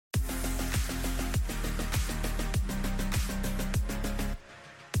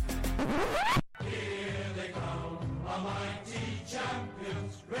Here they come, a mighty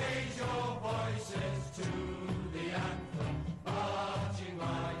champions. Raise your voices to the anthem. Marching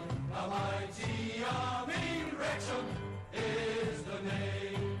like a mighty army. Wrexham is the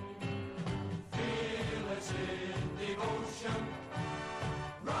name. Fearless in devotion.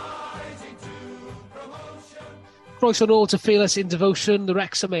 Rising to promotion. Croeso nôl to Fearless in Devotion, the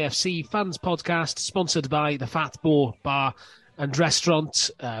Wrexham AFC fans podcast, sponsored by the Fat Boar Bar and Restaurant.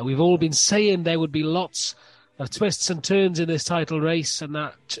 We've all been saying there would be lots of twists and turns in this title race, and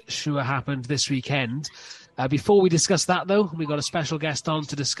that sure happened this weekend. Before we discuss that, though, we've got a special guest on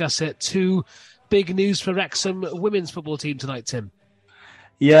to discuss it. Two big news for Wrexham women's football team tonight, Tim.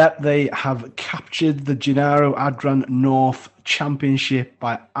 Yeah, they have captured the Gennaro Adrian North Championship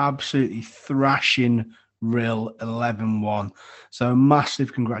by absolutely thrashing Rill 11-1. So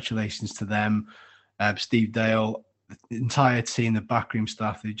massive congratulations to them. Steve Dale, the entire team, the backroom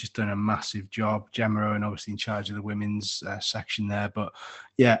staff, they've just done a massive job. Gemma Owen obviously in charge of the women's section there. But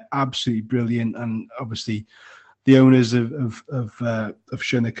yeah, absolutely brilliant. And obviously the owners have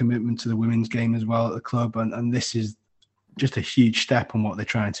shown their commitment to the women's game as well at the club. And this is just a huge step on what they're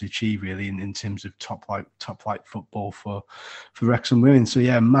trying to achieve, really, in terms of top flight football for Wrexham women. So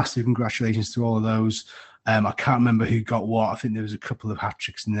yeah, massive congratulations to all of those. I can't remember who got what. I think there was a couple of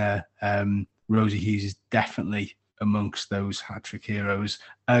hat-tricks in there. Rosie Hughes is definitely amongst those hat-trick heroes.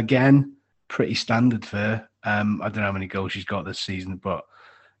 Again, pretty standard for her. I don't know how many goals she's got this season, but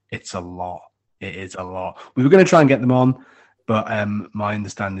it's a lot. It is a lot. We were going to try and get them on, but my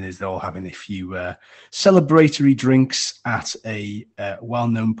understanding is they're all having a few celebratory drinks at a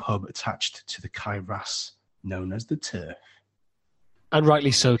well-known pub attached to the Kairas, known as the Turf. And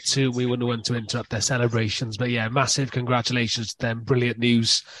rightly so, too. We wouldn't want to interrupt their celebrations. But yeah, massive congratulations to them. Brilliant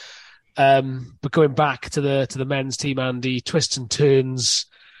news. But going back to the men's team, Andy, twists and turns.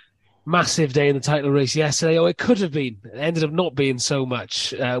 Massive day in the title race yesterday. Oh, it could have been. It ended up not being so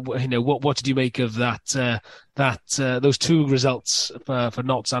much. What did you make of those two results for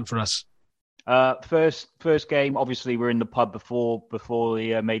Notts and for us? First game, obviously we're in the pub before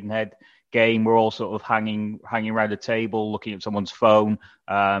the Maidenhead game. We're all sort of hanging around the table, looking at someone's phone,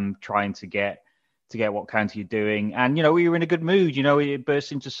 trying to get what county you're doing. And we were in a good mood. It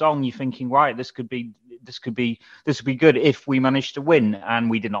burst into song. You're thinking, right, this could be good if we manage to win, and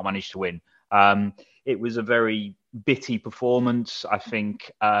we did not manage to win. It was a very bitty performance. I think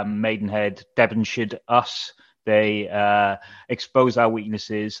Maidenhead Devonshired us. They exposed our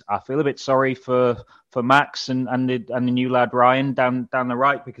weaknesses. I feel a bit sorry for Max and the new lad Ryan down the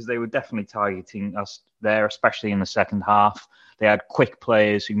right, because they were definitely targeting us there, especially in the second half. They had quick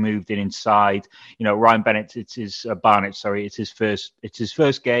players who moved inside. Ryan Bennett, it's his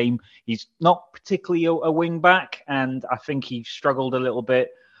first game. He's not particularly a wing back, and I think he struggled a little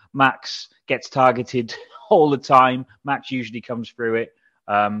bit. Max gets targeted all the time. Max usually comes through it.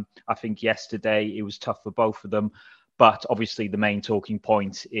 I think yesterday it was tough for both of them, but obviously the main talking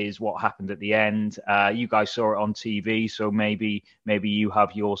point is what happened at the end. You guys saw it on TV, so maybe you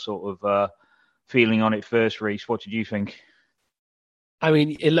have your sort of feeling on it first, Reece. What did you think? I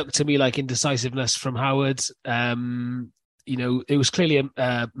mean, it looked to me like indecisiveness from Howard. It was clearly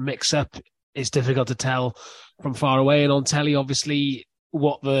a mix-up. It's difficult to tell from far away, and on telly, obviously,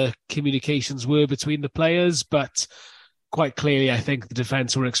 what the communications were between the players, but quite clearly, I think the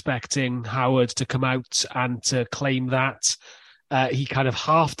defence were expecting Howard to come out and to claim that. He kind of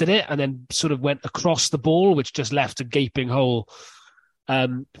half did it and then sort of went across the ball, which just left a gaping hole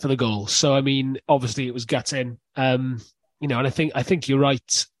for the goal. So, I mean, obviously it was gutting. And I think you're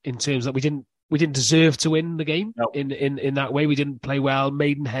right in terms that we didn't deserve to win the game. Nope. in that way. We didn't play well.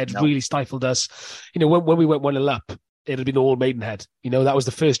 Maidenhead really stifled us. When we went 1-0 up, it had been all Maidenhead. That was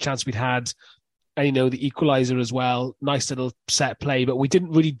the first chance we'd had. And, the equaliser as well. Nice little set play, but we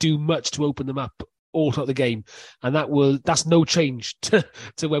didn't really do much to open them up all throughout the game. And that's no change to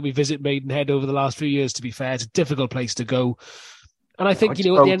when we visit Maidenhead over the last few years, to be fair. It's a difficult place to go. And I think, at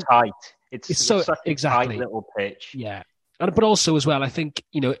the end, tight. It's so such a exactly tight little pitch. Yeah. But also as well, I think,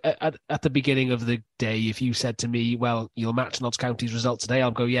 at the beginning of the day, if you said to me, well, you'll match Notts County's result today,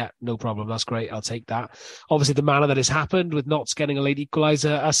 I'll go, yeah, no problem. That's great. I'll take that. Obviously, the manner that has happened with Notts getting a late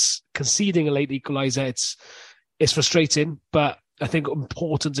equaliser, us conceding a late equaliser, it's frustrating, but I think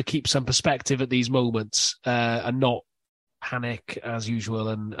important to keep some perspective at these moments and not panic as usual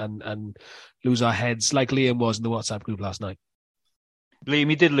and lose our heads like Liam was in the WhatsApp group last night.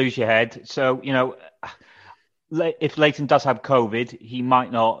 Liam, you did lose your head. So, if Leighton does have COVID, he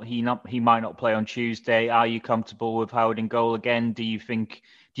might not play on Tuesday. Are you comfortable with Howard in goal again? Do you think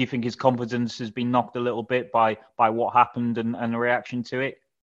his confidence has been knocked a little bit by what happened and the reaction to it?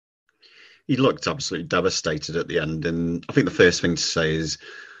 he looked absolutely devastated at the end. And I think the first thing to say is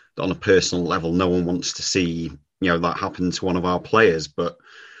that on a personal level, no one wants to see, that happen to one of our players. But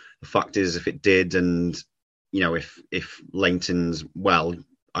the fact is, if it did, and, if Leighton's well,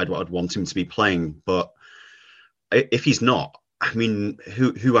 I'd want him to be playing. But if he's not, I mean,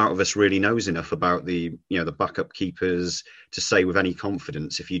 who out of us really knows enough about the backup keepers to say with any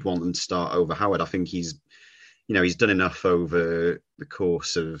confidence if you'd want them to start over Howard? I think he's done enough over the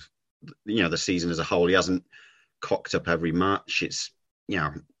course of, the season as a whole. He hasn't cocked up every match. It's,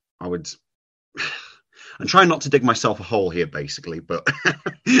 I'm trying not to dig myself a hole here, basically, but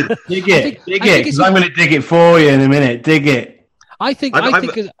dig it, because I'm going to dig it for you in a minute. Dig it.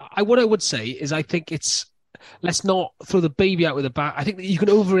 What I would say is I think it's, let's not throw the baby out with the bath. I think that you can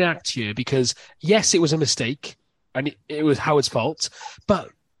overreact here because, yes, it was a mistake and it was Howard's fault, but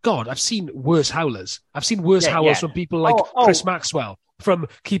God, I've seen worse howlers. I've seen worse howlers from people like Chris Maxwell, from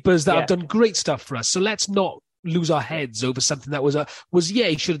keepers that have done great stuff for us. So let's not lose our heads over something that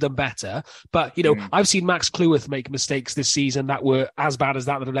he should have done better. But, I've seen Max Cleworth make mistakes this season that were as bad as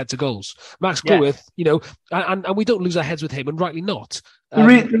that have led to goals. Max Cleworth, and we don't lose our heads with him, and rightly not.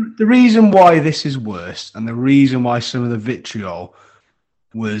 The reason why this is worse, and the reason why some of the vitriol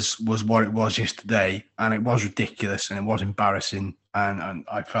was what it was yesterday, and it was ridiculous and it was embarrassing, and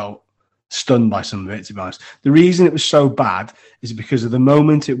I felt stunned by some of it, to be honest. The reason it was so bad is because of the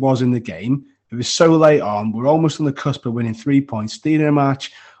moment it was in the game. It was so late on. We're almost on the cusp of winning 3 points, stealing a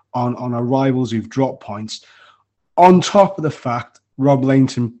match on our rivals who've dropped points. On top of the fact, Rob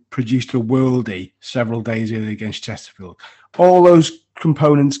Leighton produced a worldie several days earlier against Chesterfield. All those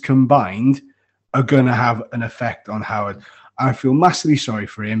components combined are going to have an effect on Howard. I feel massively sorry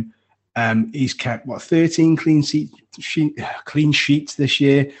for him. He's kept, 13 clean sheets this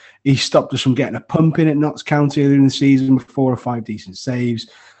year. He stopped us from getting a pump in at Notts County earlier in the season with 4 or 5 decent saves.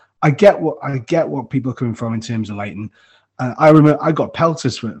 I get what people are coming from in terms of Leighton. I remember I got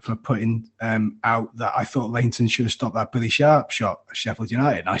pelters for putting out that I thought Leighton should have stopped that Billy Sharp shot at Sheffield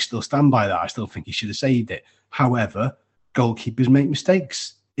United. And I still stand by that. I still think he should have saved it. However, goalkeepers make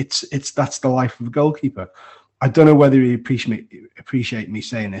mistakes. That's the life of a goalkeeper. I don't know whether he appreciate me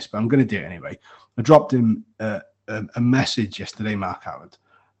saying this, but I'm going to do it anyway. I dropped him a message yesterday, Mark Howard,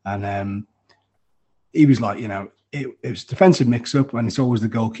 and he was like, it was defensive mix-up, and it's always the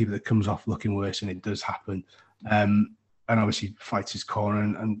goalkeeper that comes off looking worse, and it does happen. And obviously fights his corner,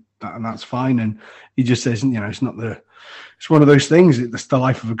 and that's fine. And he just says, it's one of those things. It's the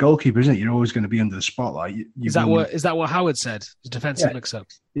life of a goalkeeper, isn't it? You're always going to be under the spotlight. Is that what Howard said? Defensive mix-up.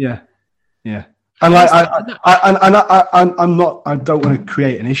 Yeah. And I don't want to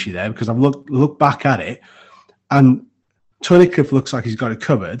create an issue there because I've looked back at it, and Tunnicliffe looks like he's got it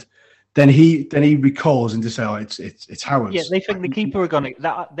covered. Then he recalls and just say, it's Howard's. Yeah, they think the keeper are going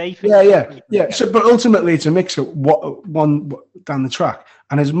to. Yeah. So, but ultimately, it's a mix-up. One down the track,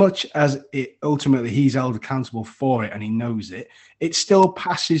 and as much as it ultimately he's held accountable for it and he knows it, it still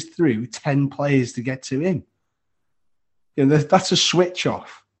passes through 10 players to get to him. That's a switch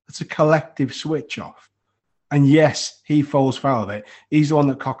off. That's a collective switch off. And yes, he falls foul of it. He's the one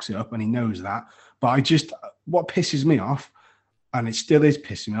that cocks it up, and he knows that. But what pisses me off. And it still is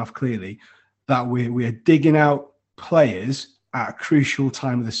pissing me off, clearly, that we're digging out players at a crucial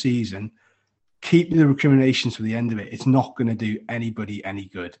time of the season. Keep the recriminations for the end of it. It's not going to do anybody any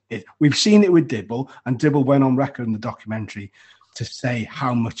good. We've seen it with Dibble, and Dibble went on record in the documentary to say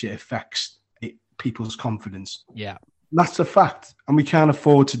how much it affects people's confidence. Yeah. That's a fact. And we can't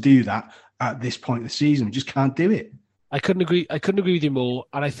afford to do that at this point of the season. We just can't do it. I couldn't agree with you more.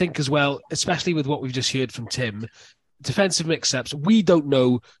 And I think as well, especially with what we've just heard from Tim, defensive mix-ups, we don't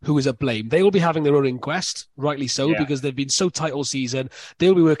know who is at blame. They will be having their own inquest, rightly so, because they've been so tight all season.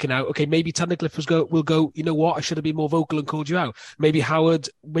 They'll be working out, okay, maybe Tunnicliffe will go, you know what, I should have been more vocal and called you out. Maybe Howard,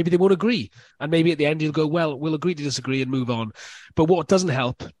 maybe they won't agree. And maybe at the end he'll go, well, we'll agree to disagree and move on. But what doesn't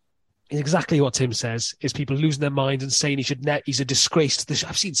help is exactly what Tim says, is people losing their mind and saying he's a disgrace to this.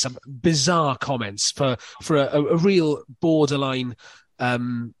 I've seen some bizarre comments for a real borderline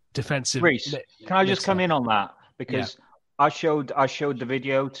defensive. Reece, can I just come in on that? Because I showed the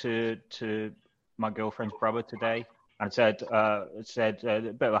video to my girlfriend's brother today and said a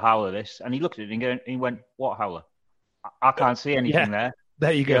bit of a howler this, and he looked at it and he went, "What howler? I can't see anything there."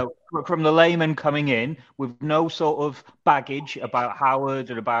 There you go. From the layman coming in with no sort of baggage about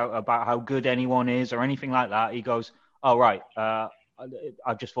Howard and about how good anyone is or anything like that, he goes, "Oh right, I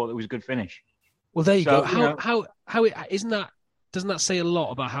just thought it was a good finish." Well, there you go. How isn't that? Doesn't that say a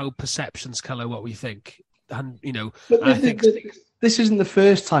lot about how perceptions colour what we think? And I think this isn't the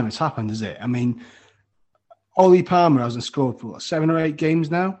first time it's happened, is it? I mean, Ollie Palmer hasn't scored for 7 or 8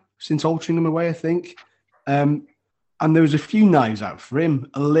 games now since Altrincham away, I think. And there was a few knives out for him,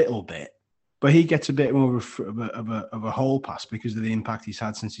 a little bit, but he gets a bit more of a hole pass because of the impact he's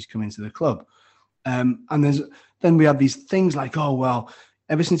had since he's come into the club. And then we had these things like, oh, well,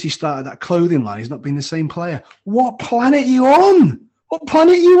 ever since he started that clothing line, he's not been the same player. What planet are you on? What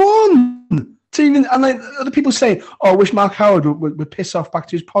planet are you on? And like other people saying, oh, I wish Mark Howard would piss off back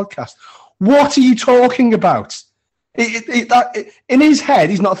to his podcast. What are you talking about? In his head,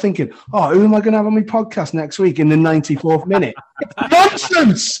 he's not thinking, oh, who am I going to have on my podcast next week in the 94th minute?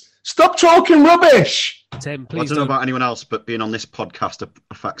 Nonsense! Stop talking rubbish! Tim, please. I don't know about anyone else, but being on this podcast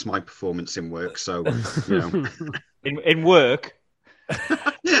affects my performance in work. So, you know, in work.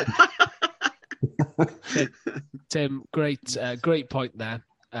 Tim, great point there.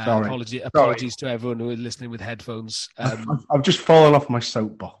 Apologies to everyone who is listening with headphones. I've just fallen off my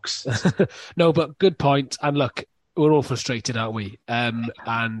soapbox. No, but good point. And look, we're all frustrated, aren't we? And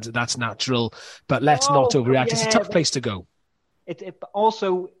that's natural. But let's not overreact. Yeah, it's a tough place to go.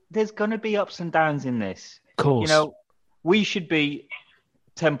 Also, there's going to be ups and downs in this. Of course. You know, we should be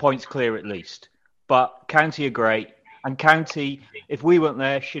 10 points clear at least. But County are great. And County, if we weren't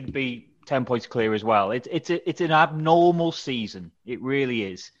there, should be 10 points clear as well. It's an abnormal season. It really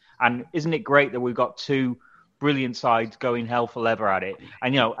is. And isn't it great that we've got two brilliant sides going hell for leather at it?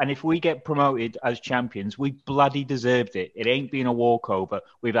 And, you know, and if we get promoted as champions, we bloody deserved it. It ain't been a walkover.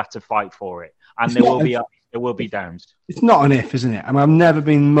 We've had to fight for it. And there will be downs. It's not an if, isn't it? I mean, I've never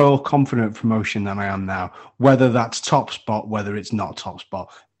been more confident of promotion than I am now, whether that's top spot, whether it's not top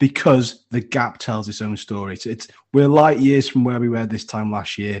spot, because the gap tells its own story. We're light years from where we were this time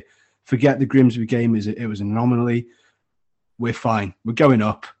last year. Forget the Grimsby game. It was an anomaly. We're fine. We're going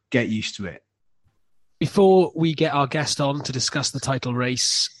up. Get used to it. Before we get our guest on to discuss the title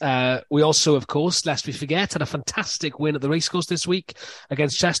race, we also, of course, lest we forget, had a fantastic win at the racecourse this week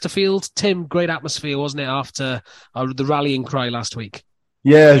against Chesterfield. Tim, great atmosphere, wasn't it, after the rallying cry last week?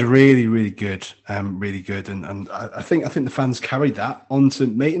 Yeah, it was really, really good. Really good. And I think the fans carried that onto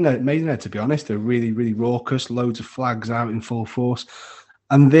Maidenhead, to be honest. They're really, really raucous, loads of flags out in full force.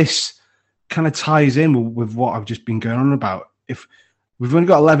 And this kind of ties in with what I've just been going on about. If we've only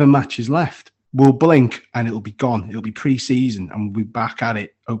got 11 matches left, we'll blink and it'll be gone. It'll be pre-season and we'll be back at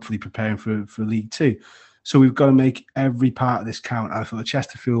it, hopefully preparing for League Two. So we've got to make every part of this count. I thought the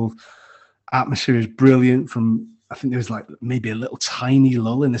Chesterfield atmosphere is brilliant. I think there was like maybe a little tiny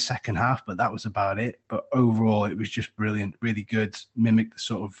lull in the second half, but that was about it. But overall, it was just brilliant, really good, mimic the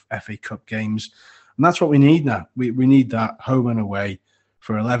sort of FA Cup games. And that's what we need now. We need that home and away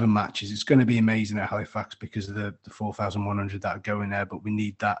for 11 matches. It's going to be amazing at Halifax because of the 4,100 that are going there, but we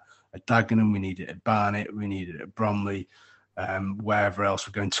need that at Dagenham, we need it at Barnet, we need it at Bromley, wherever else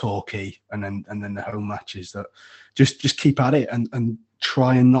we're going, Torquay, and then the home matches. That just keep at it and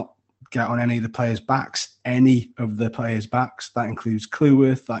try and not get on any of the players' backs. Any of the players' backs. That includes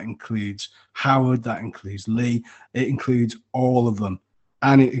Cleworth, that includes Howard, that includes Lee. It includes all of them,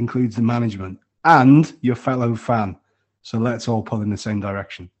 and it includes the management and your fellow fan. So let's all pull in the same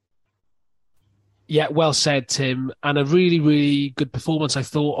direction. Yeah, well said, Tim. And a really, really good performance, I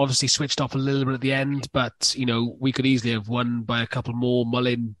thought. Obviously switched off a little bit at the end, but, you know, we could easily have won by a couple more.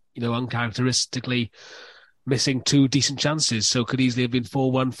 Mullin, you know, uncharacteristically missing two decent chances, so could easily have been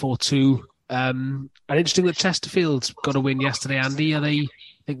 4-1, 4-2. And interesting that Chesterfield got a win yesterday, Andy.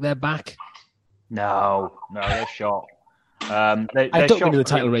 Think they're back? No, they're shot. I don't mean in the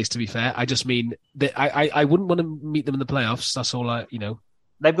title race, to be fair. I just mean that I wouldn't want to meet them in the playoffs. That's all you know.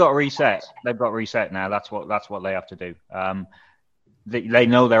 They've got to reset. Now. That's what they have to do. They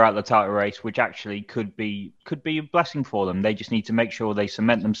know they're at the title race, which actually could be a blessing for them. They just need to make sure they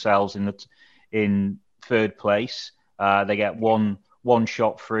cement themselves in third place. They get one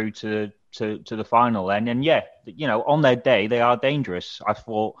shot through to the final then. And yeah, you know, on their day they are dangerous. I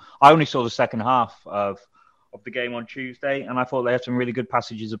only saw the second half of the game on Tuesday, and I thought they had some really good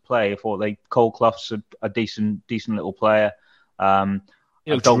passages of play. I thought Cole Clough's a decent little player.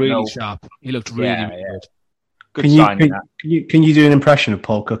 He looked really sharp. He looked really good. Good signing. Can you do an impression of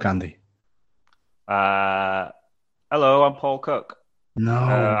Paul Cook, Andy? Hello, I'm Paul Cook. No,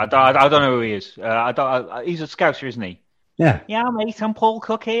 I don't know who he is. He's a Scouser, isn't he? Yeah. Yeah, mate. I'm Paul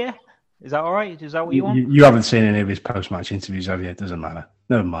Cook here. Is that all right? Is that what you want? You haven't seen any of his post-match interviews, have you? It doesn't matter.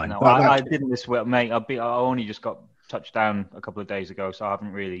 Never mind. No, I didn't this week, mate. I only just got touched down a couple of days ago, so I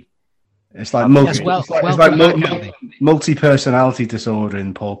haven't really. It's like multi-personality disorder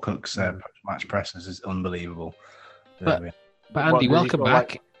in Paul Cook's post-match presses is unbelievable. But Andy, welcome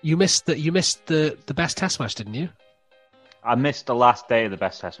back. Like... You missed the best Test match, didn't you? I missed the last day of the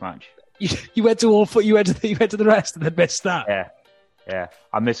best Test match. You went to all foot. You went to the rest and then missed that. Yeah. Yeah,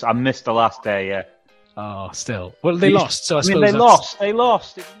 I missed the last day. Yeah. Oh, still. Well, they lost, so I suppose they lost. They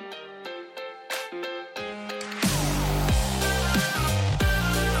lost.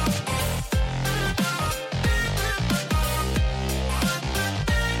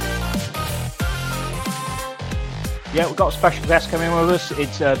 Yeah, we've got a special guest coming with us.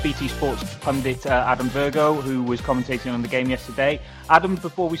 It's BT Sports pundit Adam Virgo, who was commentating on the game yesterday. Adam,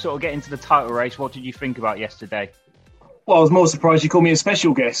 before we sort of get into the title race, what did you think about yesterday? Well, I was more surprised you called me a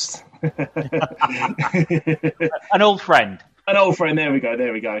special guest. An old friend. An old friend. There we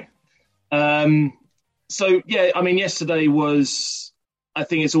go. So, yeah, I mean, yesterday was, I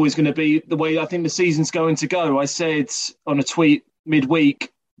think it's always going to be the way I think the season's going to go. I said on a tweet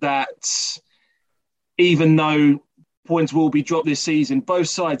midweek that even though points will be dropped this season, both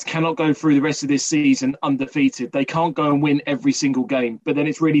sides cannot go through the rest of this season undefeated. They can't go and win every single game. But then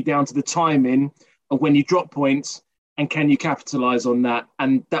it's really down to the timing of when you drop points and can you capitalise on that.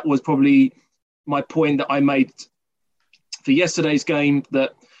 And that was probably my point that I made for yesterday's game,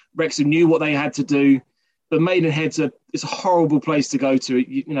 that Wrexham knew what they had to do. But Maidenhead's it's a horrible place to go to.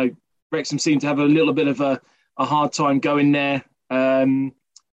 You know, Wrexham seemed to have a little bit of a hard time going there.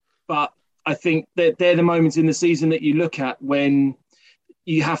 But I think that they're the moments in the season that you look at when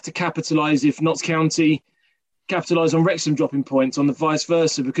you have to capitalise if Notts County capitalise on Wrexham dropping points, on the vice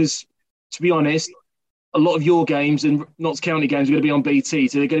versa. Because, to be honest, a lot of your games and Notts County games are going to be on BT,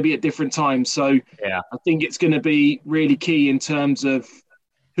 so they're going to be at different times. So yeah, I think it's going to be really key in terms of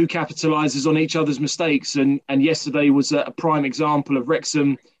who capitalises on each other's mistakes. And yesterday was a prime example of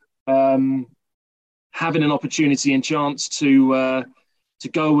Wrexham having an opportunity and chance to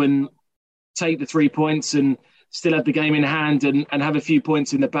go and take the 3 points and still have the game in hand and have a few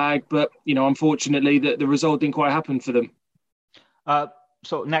points in the bag. But, you know, unfortunately, the result didn't quite happen for them.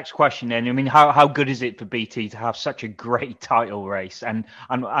 So next question then. I mean, how good is it for BT to have such a great title race? And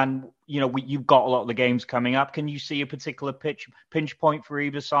you know, you've got a lot of the games coming up. Can you see a particular pinch point for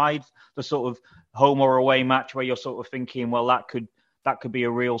either side? The sort of home or away match where you're sort of thinking, well, that could be a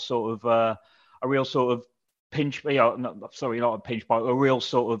real sort of pinch. You know, not a pinch point, a real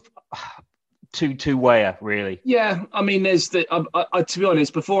sort of two-wayer, really. Yeah, I mean, there's the. To be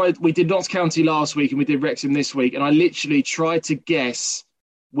honest, we did Notts County last week and we did Wrexham this week, and I literally tried to guess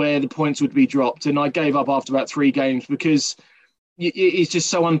where the points would be dropped, and I gave up after about 3 games because it's just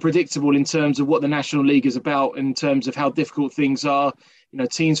so unpredictable in terms of what the National League is about, in terms of how difficult things are. You know,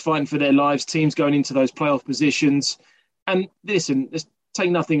 teams fighting for their lives, teams going into those playoff positions. And listen, let's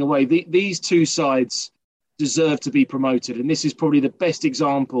take nothing away. These two sides deserve to be promoted, and this is probably the best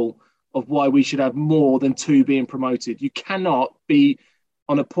example of why we should have more than 2 being promoted. You cannot be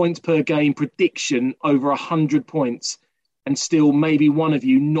on a points per game prediction over 100 points and still maybe one of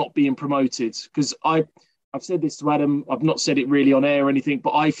you not being promoted. Because I've said this to Adam, I've not said it really on air or anything,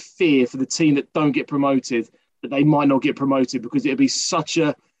 but I fear for the team that don't get promoted that they might not get promoted because it'll be such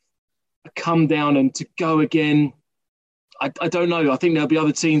a come down and to go again. I don't know. I think there'll be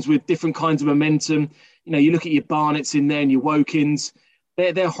other teams with different kinds of momentum. You know, you look at your Barnetts in there and your Wokins.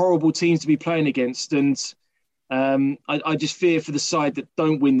 They're horrible teams to be playing against. And I just fear for the side that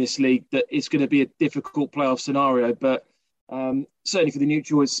don't win this league that it's going to be a difficult playoff scenario. But certainly for the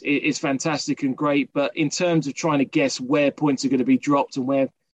neutral, it's fantastic and great. But in terms of trying to guess where points are going to be dropped and where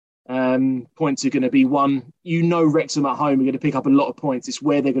points are going to be won, you know, Wrexham at home are going to pick up a lot of points. It's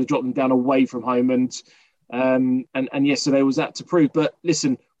where they're going to drop them down away from home. And yesterday was that to prove. But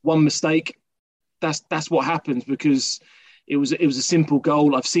listen, one mistake, that's what happens because it was a simple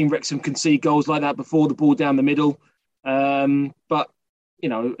goal. I've seen Wrexham concede goals like that before, the ball down the middle. But, you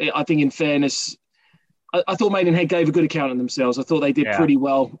know, I think in fairness, I thought Maidenhead gave a good account of themselves. I thought they did pretty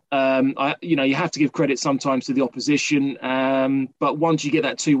well. You have to give credit sometimes to the opposition. But once you get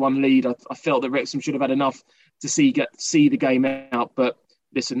that 2-1 lead, I felt that Wrexham should have had enough to see the game out. But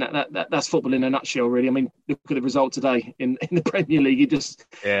listen, that's football in a nutshell, really. I mean, look at the result today in the Premier League. You just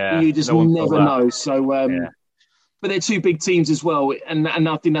never know. So, but they're 2 big teams as well, and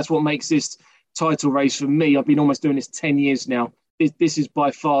I think that's what makes this title race for me. I've been almost doing this 10 years now. This is by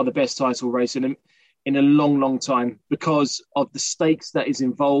far the best title race in a long, long time because of the stakes that is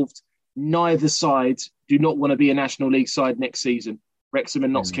involved. Neither side do not want to be a National League side next season. Wrexham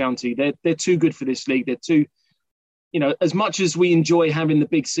and Notts County, they're too good for this league. They're too, you know, as much as we enjoy having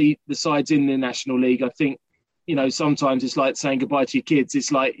the sides in the National League, I think, you know, sometimes it's like saying goodbye to your kids.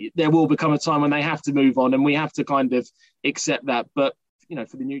 It's like there will become a time when they have to move on and we have to kind of accept that. But, you know,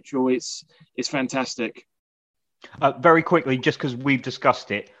 for the neutral, it's fantastic. Very quickly, just because we've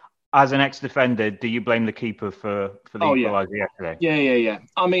discussed it, as an ex-defender, do you blame the keeper for the equaliser yesterday? Yeah.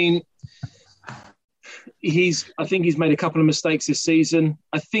 I mean, I think he's made a couple of mistakes this season.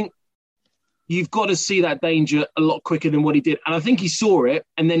 I think you've got to see that danger a lot quicker than what he did. And I think he saw it,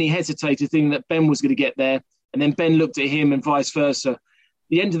 and then he hesitated, thinking that Ben was going to get there. And then Ben looked at him and vice versa. At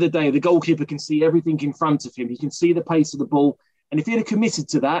the end of the day, the goalkeeper can see everything in front of him. He can see the pace of the ball. And if he'd have committed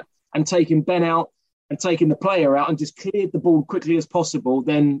to that and taken Ben out and taken the player out and just cleared the ball quickly as possible,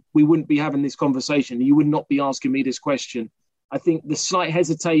 then we wouldn't be having this conversation. You would not be asking me this question. I think the slight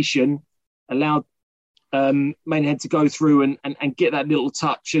hesitation allowed Maidenhead to go through and get that little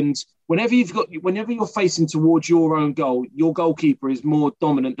touch. And whenever you're facing towards your own goal, your goalkeeper is more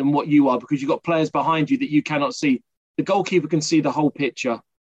dominant than what you are, because you've got players behind you that you cannot see. The goalkeeper can see the whole picture.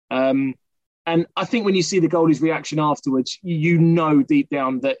 And I think when you see the goalie's reaction afterwards, you know deep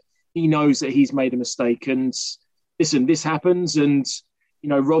down that he knows that he's made a mistake. And listen, this happens, and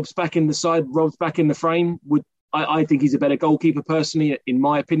Rob's back in the side, Rob's back in the frame. I think he's a better goalkeeper personally, in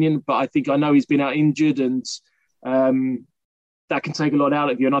my opinion, but I know he's been out injured, and that can take a lot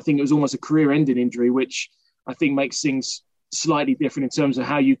out of you. And I think it was almost a career-ending injury, which I think makes things slightly different in terms of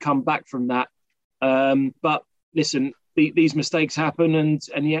how you come back from that. But listen, these mistakes happen,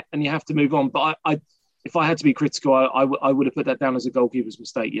 and you have to move on. But if I had to be critical, I would have put that down as a goalkeeper's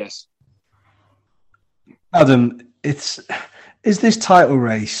mistake. Yes. Adam, is this title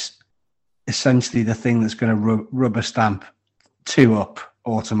race essentially the thing that's going to rubber stamp 2 up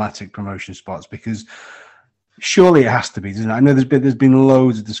automatic promotion spots? Because surely it has to be, doesn't it? I know there's been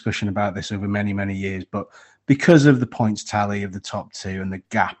loads of discussion about this over many, many years, but because of the points tally of the top 2 and the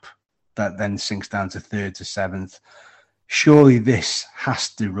gap that then sinks down to 3rd to 7th, surely this has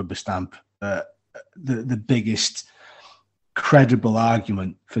to rubber stamp the biggest credible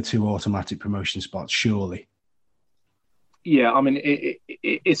argument for 2 automatic promotion spots, surely. Yeah, I mean,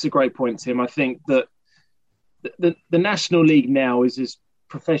 it's a great point, Tim. I think that the National League now is as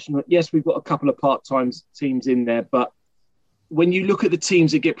professional. Yes, we've got a couple of part-time teams in there, but when you look at the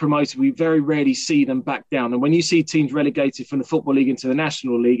teams that get promoted, we very rarely see them back down. And when you see teams relegated from the Football League into the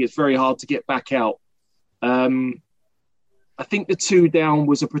National League, it's very hard to get back out. I think the 2 down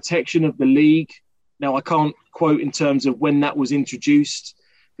was a protection of the league. Now, I can't quote in terms of when that was introduced,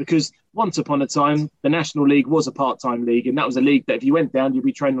 because once upon a time, the National League was a part-time league, and that was a league that if you went down, you'd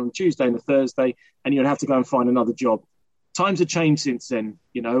be training on a Tuesday and a Thursday, and you'd have to go and find another job. Times have changed since then,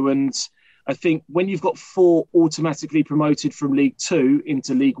 and I think when you've got 4 automatically promoted from League 2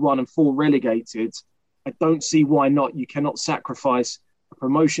 into League 1 and 4 relegated, I don't see why not. You cannot sacrifice a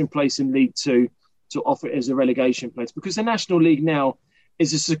promotion place in League 2 to offer it as a relegation place, because the National League now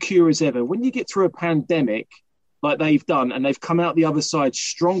is as secure as ever. When you get through a pandemic like they've done, and they've come out the other side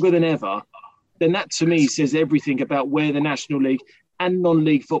stronger than ever, then that to me says everything about where the National League and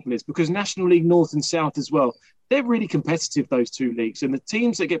non-league football is, because National League North and South as well, they're really competitive, those 2 leagues. And the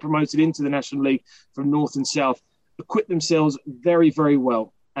teams that get promoted into the National League from North and South equip themselves very, very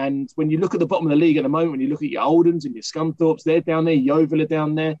well. And when you look at the bottom of the league at the moment, when you look at your Oldhams and your Scunthorpes, they're down there, Yeovil are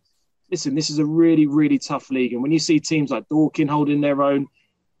down there. Listen, this is a really, really tough league. And when you see teams like Dorking holding their own,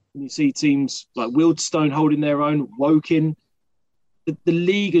 when you see teams like Wildstone holding their own, Woking, the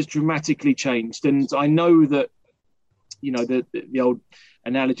league has dramatically changed. And I know that, the old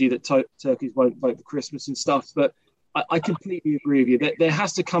analogy that turkeys won't vote for Christmas and stuff, but I completely agree with you. There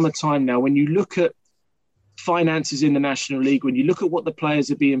has to come a time now when you look at finances in the National League, when you look at what the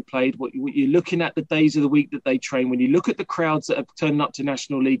players are being paid, what you're looking at the days of the week that they train, when you look at the crowds that are turning up to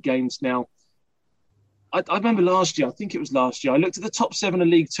National League games now. I remember last year, I think it was last year, I looked at the top 7 of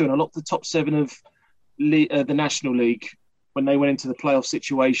League 2 and I looked at the top 7 of the National League when they went into the playoff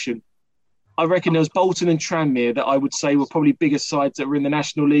situation. I reckon there was Bolton and Tranmere that I would say were probably bigger sides that were in the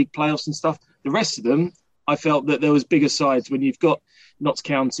National League playoffs and stuff. The rest of them, I felt that there was bigger sides when you've got Notts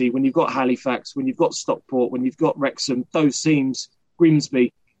County, when you've got Halifax, when you've got Stockport, when you've got Wrexham, those teams,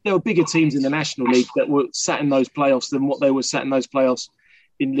 Grimsby. There were bigger teams in the National League that were sat in those playoffs than what they were sat in those playoffs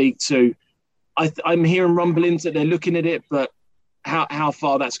in League 2. I'm hearing rumblings that they're looking at it, but how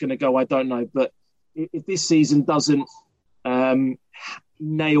far that's going to go, I don't know. But if this season doesn't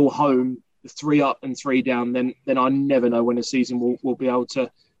nail home the 3 up and 3 down, then I never know when a season will be able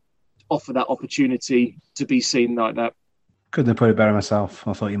to offer that opportunity to be seen like that. Couldn't have put it better myself.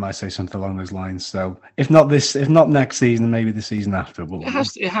 I thought you might say something along those lines. So if not next season, maybe the season after. But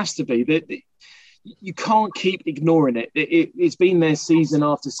it has to be. You can't keep ignoring it. It's been there season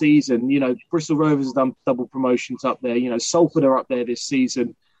after season. Bristol Rovers have done double promotions up there. Salford are up there this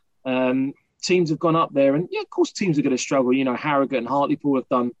season. Teams have gone up there, and of course, teams are going to struggle. Harrogate and Hartlepool have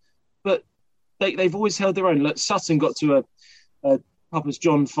done, but they've always held their own. Look, Sutton got to a Papa's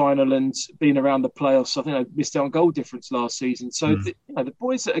John final and being around the playoffs. I think they missed out on goal difference last season. So the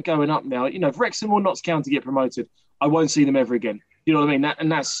boys that are going up now, if Wrexham or Notts County get promoted, I won't see them ever again. You know what I mean?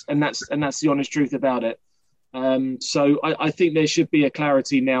 That's the honest truth about it. So I think there should be a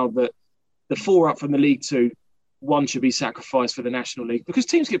clarity now that the 4 up from the League Two, 1 should be sacrificed for the National League, because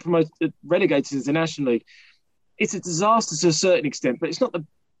teams get relegated to the National League. It's a disaster to a certain extent, but it's not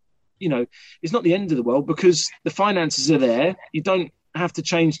it's not the end of the world, because the finances are there. You don't have to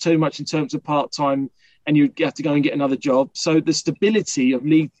change too much in terms of part-time, and you have to go and get another job. So the stability of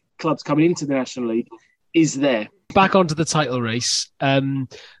league clubs coming into the National League is there. Back onto the title race.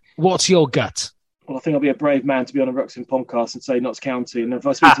 What's your gut? Well, I think I'll be a brave man to be on a Wrexham podcast and say Notts County. And if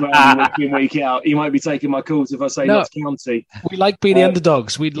I speak to Andy week in, week out, he might be taking my calls if I say Notts County. We like being the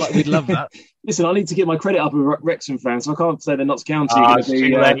underdogs. We'd love that. Listen, I need to get my credit up with Wrexham fans, so I can't say the Notts County.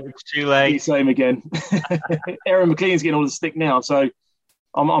 It's too late. Same again. Aaron McLean's getting all the stick now, so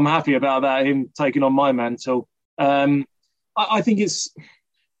I'm happy about that, him taking on my mantle. I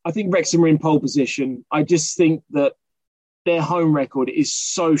think Wrexham are in pole position. I just think that their home record is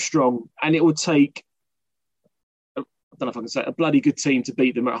so strong, and it will take, I don't know if I can say it, a bloody good team to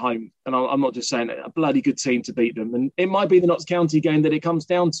beat them at home. And I'm not just saying it, a bloody good team to beat them. And it might be the Notts County game that it comes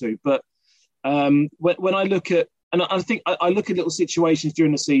down to. But when I look at, and I think I look at little situations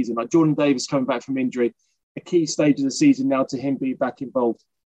during the season, like Jordan Davis coming back from injury, a key stage of the season now to him be back involved.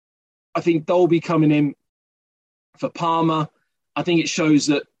 I think Dolby coming in for Palmer, I think it shows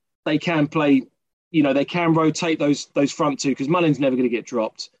that they can play, they can rotate those front two, because Mullin's never going to get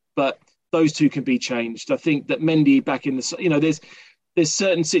dropped, but those two can be changed. I think that Mendy back in the, there's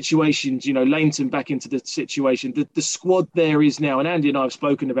certain situations, Lainton back into the situation. The squad there is now, and Andy and I have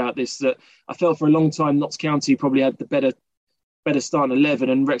spoken about this, that I felt for a long time Notts County probably had the better starting 11,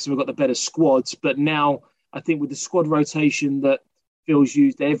 and Wrexham have got the better squads. But now I think with the squad rotation that Phil's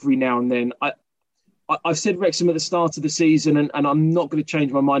used every now and then, I've said Wrexham at the start of the season, and I'm not going to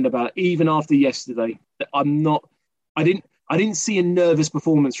change my mind about it, even after yesterday. I didn't see a nervous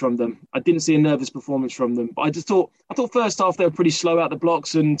performance from them. But I thought first half they were pretty slow out the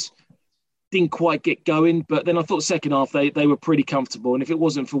blocks and didn't quite get going. But then I thought second half they were pretty comfortable. And if it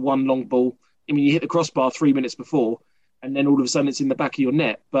wasn't for one long ball, you hit the crossbar 3 minutes before, and then all of a sudden it's in the back of your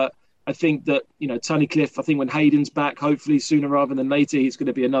net. But I think that, Tunnicliffe, I think when Hayden's back, hopefully sooner rather than later, he's going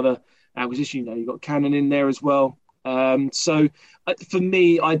to be another acquisition. You've got Cannon in there as well. So for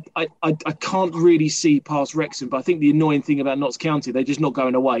me, I can't really see past Wrexham, but I think the annoying thing about Notts County, they're just not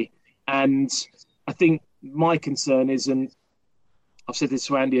going away. And I think my concern is, and I've said this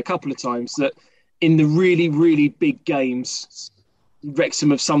to Andy a couple of times, that in the really, really big games,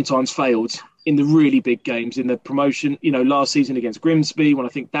 Wrexham have sometimes failed in the really big games, in the promotion, last season against Grimsby, when I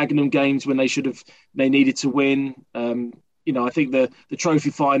think Dagenham games when they needed to win. I think the trophy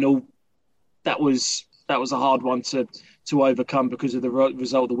final, that was a hard one to overcome because of the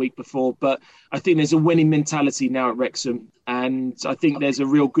result the week before. But I think there's a winning mentality now at Wrexham, and I think there's a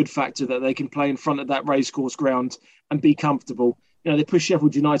real good factor that they can play in front of that racecourse ground and be comfortable. They pushed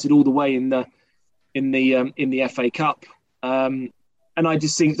Sheffield United all the way in the FA Cup, and I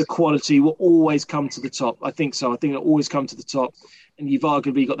just think the quality will always come to the top. I think so. I think it'll always come to the top, and you've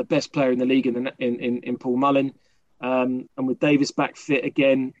arguably got the best player in the league in Paul Mullin. And with Davis back fit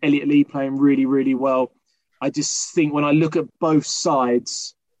again, Elliot Lee playing really, really well. I just think when I look at both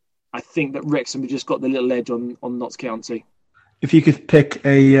sides, I think that Wrexham have just got the little edge on Notts County. If you could pick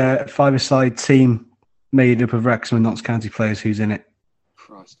a five-a-side team made up of Wrexham and Notts County players, who's in it?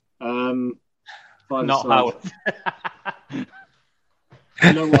 Christ. Not Howard.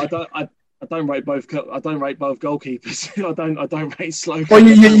 You know what? I don't rate both. I don't rate both goalkeepers. I don't rate Slow. Well,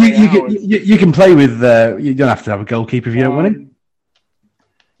 you can play with. You don't have to have a goalkeeper if you don't want it.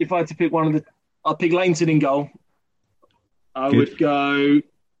 If I had to pick I'd pick Lainton in goal. I would go.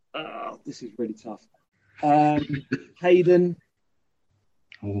 This is really tough. Hayden.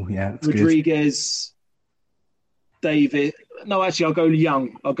 Oh yeah, that's Rodriguez. Good. David. No, actually, I'll go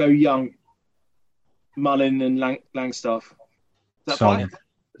Young. Mullin and Langstaff. Is that fine?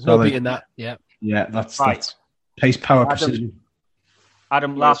 No beating that, yeah. Yeah, that's right. That's pace, power, precision.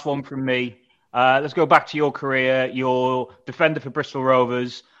 Adam, last one from me. Let's go back to your career. You're defender for Bristol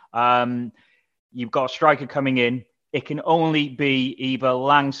Rovers. You've got a striker coming in. It can only be either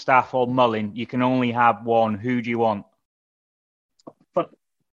Langstaff or Mullin. You can only have one. Who do you want? But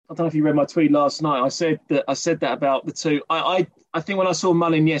I don't know if you read my tweet last night. I said that about the two. I think when I saw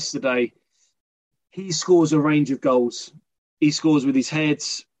Mullin yesterday, he scores a range of goals. He scores with his head.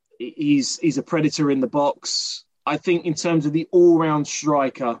 He's a predator in the box. I think in terms of the all-round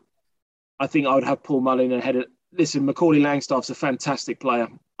striker, I think I would have Paul Mullin listen, Macaulay Langstaff's a fantastic player.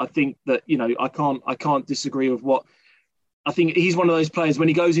 I think that, I can't disagree with what. I think he's one of those players, when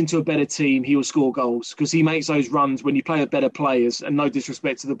he goes into a better team, he will score goals because he makes those runs when you play with better players, and no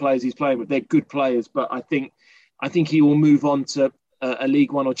disrespect to the players he's playing with. They're good players, but I think he will move on to a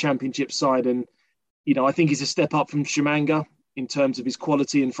League One or Championship side. And, I think he's a step up from Tshimanga in terms of his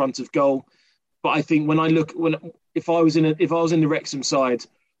quality in front of goal. But I think if I was in the Wrexham side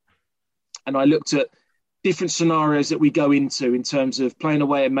and I looked at different scenarios that we go into in terms of playing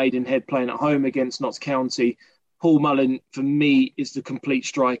away at Maidenhead, playing at home against Notts County, Paul Mullin, for me, is the complete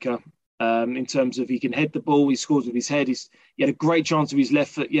striker in terms of he can head the ball, he scores with his head. He had a great chance with his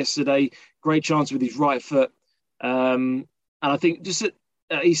left foot yesterday, great chance with his right foot. And I think just at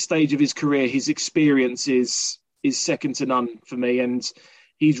his stage of his career, his experience is second to none for me. And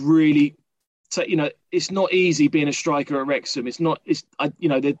he's really, it's not easy being a striker at Wrexham.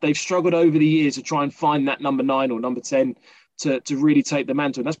 They've struggled over the years to try and find that number 9 or number 10 to really take the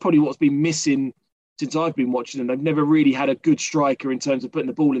mantle. And that's probably what's been missing since I've been watching them. They've never really had a good striker in terms of putting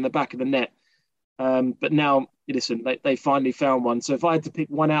the ball in the back of the net. But now, listen, they finally found one. So if I had to pick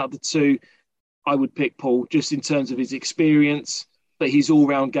one out of the two, I would pick Paul, just in terms of his experience, but his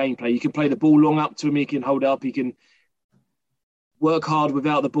all-round gameplay. You can play the ball long up to him, he can hold it up, he can work hard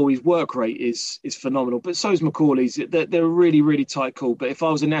without the ball. His work rate is phenomenal. But so is Macaulay's. They're a really, really tight call. But if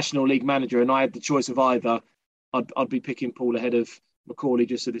I was a National League manager and I had the choice of either, I'd be picking Paul ahead of Macaulay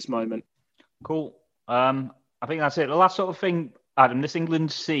just at this moment. Cool. I think that's it. The last sort of thing, Adam, this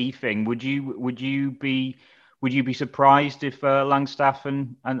England C thing. Would you be surprised if Langstaff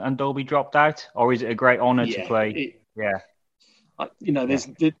and Dolby dropped out, or is it a great honour to play?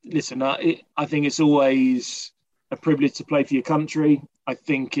 Listen. I think it's always a privilege to play for your country. I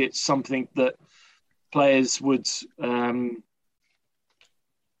think it's something that players would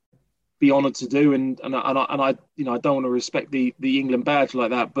be honoured to do, and I don't want to respect the England badge like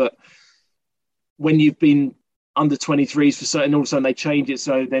that, but when you've been under 23s for certain, all of a sudden they change it,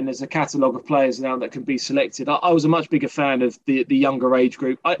 so then there's a catalogue of players now that can be selected. I was a much bigger fan of the younger age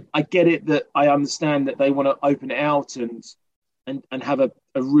group. I get it, that I understand that they want to open it out and have a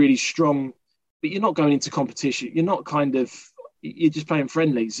really strong, but you're not going into competition. You're just playing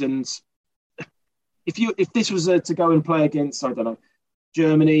friendlies. And if this was to go and play against, I don't know,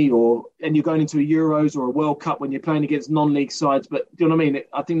 Germany, and you're going into a Euros or a World Cup when you're playing against non-league sides, but do you know what I mean?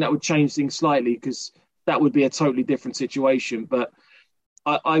 I think that would change things slightly, because that would be a totally different situation. But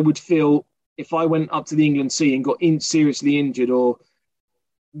I would feel if I went up to the England C and got seriously injured or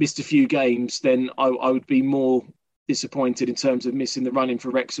missed a few games, then I would be more disappointed in terms of missing the running for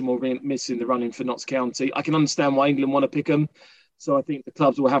Wrexham or missing the running for Notts County. I can understand why England want to pick them. So I think the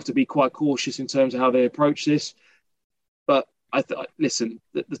clubs will have to be quite cautious in terms of how they approach this. But listen,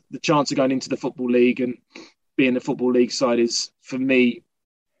 the chance of going into the Football League and being the Football League side is, for me,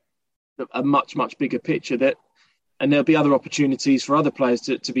 a much, much bigger picture. And there'll be other opportunities for other players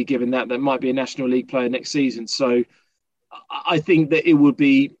to be given that might be a National League player next season. So I think that it would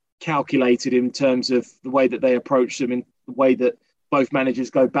be calculated in terms of the way that they approach them, and the way that both managers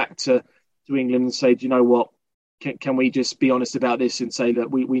go back to England and say, do you know what, can we just be honest about this and say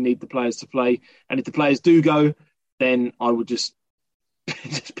that we need the players to play? And if the players do go, then I would just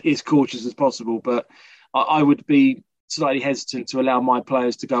be as cautious as possible. But I would be slightly hesitant to allow my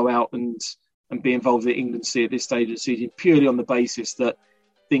players to go out and be involved in England C at this stage of the season, purely on the basis that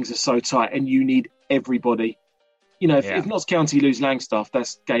things are so tight and you need everybody. If Notts County lose Langstaff,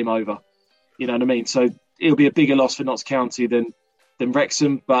 that's game over. You know what I mean? So it'll be a bigger loss for Notts County than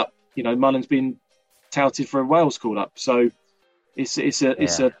Wrexham. But Mullin's been touted for a Wales call-up, so it's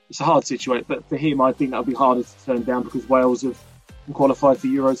a hard situation. But for him, I think that'll be harder to turn down, because Wales have qualified for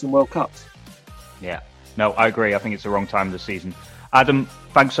Euros and World Cups. Yeah, no, I agree. I think it's the wrong time of the season. Adam,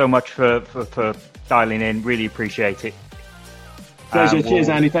 thanks so much for dialing in. Really appreciate it. Pleasure. Cheers,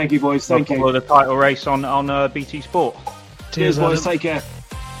 Andy. Thank you, boys. Thank you. For the title race on BT Sport. Cheers, boys. Take care.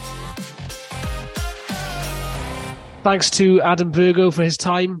 Thanks to Adam Virgo for his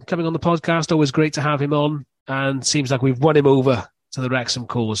time coming on the podcast. Always great to have him on. And seems like we've won him over to the Wrexham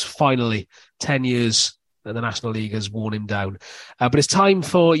cause. Finally, 10 years that the National League has worn him down. But it's time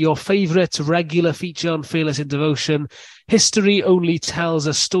for your favourite regular feature on Fearless in Devotion. History Only Tells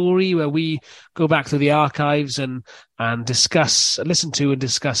a Story, where we go back to the archives and listen to and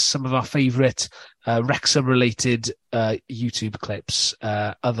discuss some of our favourite Wrexham-related YouTube clips.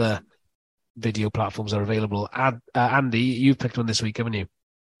 Other video platforms are available. Andy, you've picked one this week, haven't you?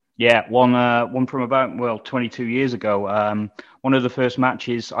 Yeah, one from about 22 years ago. One of the first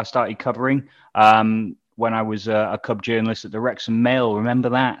matches I started covering. when I was a Cub journalist at the Wrexham Mail. Remember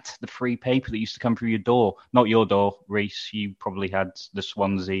that? The free paper that used to come through your door. Not your door, Reese. You probably had the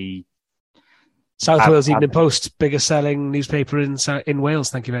Swansea. South Wales Evening Post, biggest selling newspaper in Wales.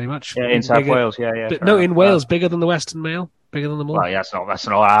 Thank you very much. Yeah, in South Wales. Yeah. No, in Wales, bigger than the Western Mail, bigger than them all. Well, yeah, that's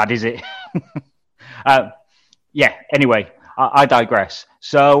not hard, is it? Yeah. Anyway, I digress.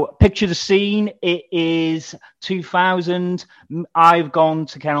 So, picture the scene. It is 2000. I've gone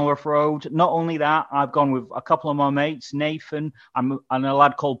to Kenilworth Road. Not only that, I've gone with a couple of my mates, Nathan and a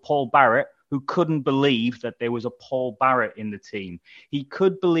lad called Paul Barrett, who couldn't believe that there was a Paul Barrett in the team. He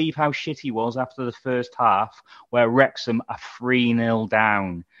could believe how shit he was after the first half, where Wrexham are 3-0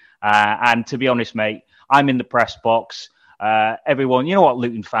 down. And to be honest, mate, I'm in the press box. Everyone, you know what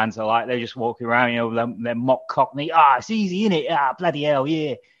Luton fans are like. They're just walking around, they're mock cockney. It's easy, innit? Bloody hell,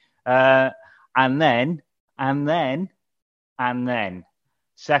 yeah. And then,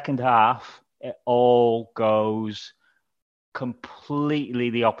 second half, it all goes completely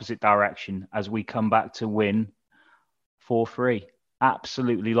the opposite direction as we come back to win 4-3.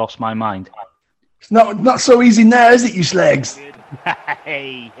 Absolutely lost my mind. It's not so easy now, is it, you slags?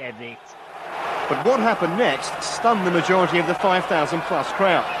 Hey, Eddie. But what happened next stunned the majority of the 5,000-plus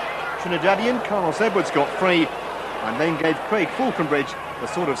crowd. Trinidadian Carlos Edwards got free and then gave Craig Falconbridge the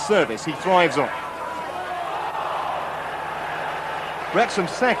sort of service he thrives on.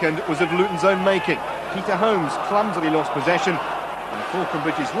 Wrexham's second was of Luton's own making. Peter Holmes clumsily lost possession and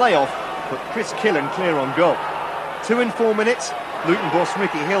Falconbridge's layoff put Chris Killen clear on goal. 2 in 4 minutes, Luton boss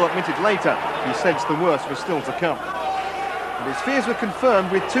Ricky Hill admitted later he sensed the worst was still to come. And his fears were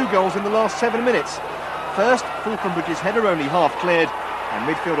confirmed with 2 goals in the last 7 minutes. First, Falconbridge's header only half cleared, and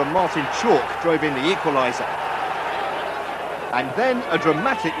midfielder Martin Chalk drove in the equaliser. And then a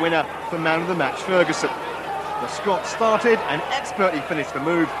dramatic winner for man of the match Ferguson. The Scot started and expertly finished the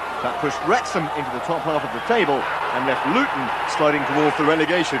move that pushed Wrexham into the top half of the table and left Luton sliding towards the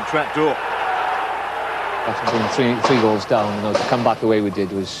relegation trapdoor. After being three goals down, to come back the way we did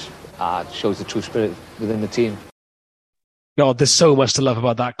shows the true spirit within the team. God, there's so much to love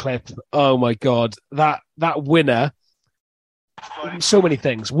about that clip. Oh my God, that winner. So many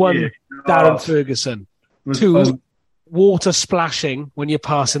things. One, Darren Ferguson. 2, water splashing when you're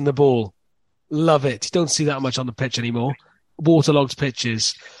passing the ball. Love it. You don't see that much on the pitch anymore. Waterlogged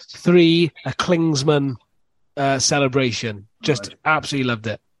pitches. 3, a Klinsmann celebration. Just absolutely loved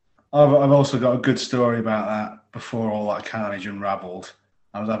it. I've also got a good story about that. Before all that carnage unravelled,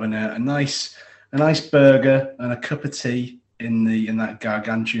 I was having a nice burger and a cup of tea in that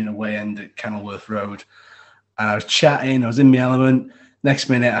gargantuan away end at Kenilworth Road, and I was chatting. I was in my element. Next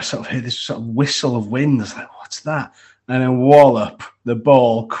minute, I sort of heard this sort of whistle of wind. I was like, "What's that?" And then wallop, the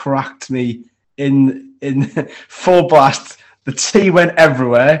ball cracked me in full blast. The tea went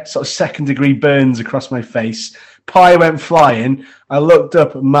everywhere. Sort of 2nd-degree burns across my face. Pie went flying. I looked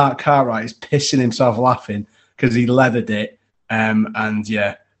up and Mark Cartwright is pissing himself laughing because he leathered it. And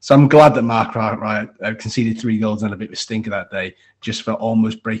yeah, so I'm glad that Mark Cartwright conceded 3 goals and a bit of a stinker that day, just for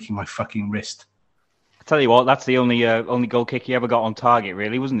almost breaking my fucking wrist. I tell you what, that's the only goal kick he ever got on target,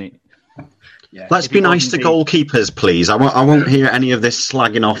 really, wasn't it? Yeah. Let's be nice to goalkeepers, please. I won't hear any of this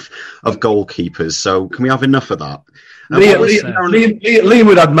slagging off of goalkeepers. So can we have enough of that? Liam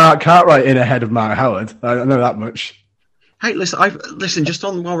would have Mark Cartwright in ahead of Mark Howard. I know that much. Hey, listen. Just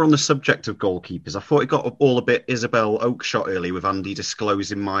while we're on the subject of goalkeepers, I thought it got all a bit Isabel Oakeshott early with Andy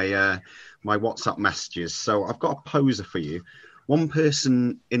disclosing my WhatsApp messages. So I've got a poser for you. One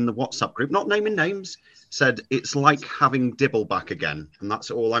person in the WhatsApp group, not naming names, said it's like having Dibble back again, and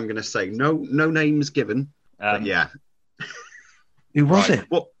that's all I'm going to say. No names given. But yeah. Who was it?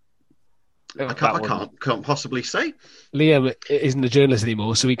 Well, I can't possibly say. Liam isn't a journalist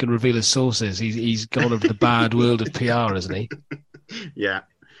anymore, so he can reveal his sources. He's gone over the bad world of PR, hasn't he? Yeah.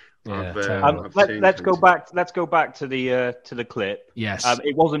 Let's go back to the clip. Yes.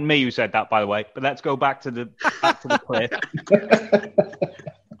 It wasn't me who said that, by the way, but let's go back to the clip.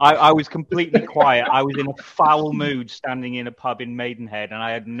 I was completely quiet. I was in a foul mood standing in a pub in Maidenhead, and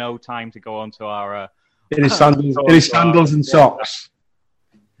I had no time to go on to our... It is sandals and socks.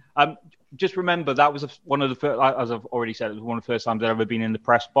 Just remember, that was one of the first, as I've already said, it was one of the first times I've ever been in the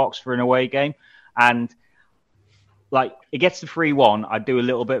press box for an away game. And like, it gets to 3-1, I do a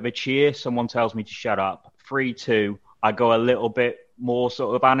little bit of a cheer. Someone tells me to shut up. 3-2, I go a little bit more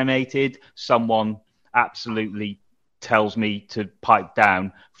sort of animated. Someone absolutely tells me to pipe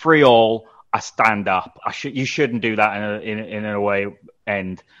down. 3-3, I stand up. You shouldn't do that in an away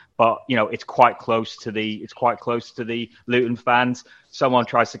end. But it's quite close to the Luton fans. Someone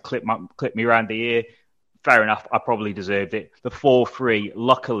tries to clip me around the ear. fair enough. I probably deserved it. The 4-3,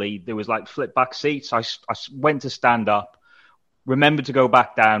 luckily, there was like flip back seats. I went to stand up, remembered to go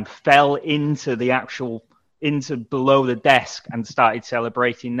back down, fell into below the desk and started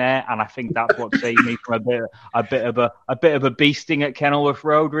celebrating there. And I think that's what saved me from a bit of a beasting at Kenilworth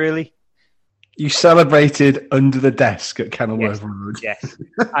Road, really. You celebrated under the desk at Kenilworth Road. Yes.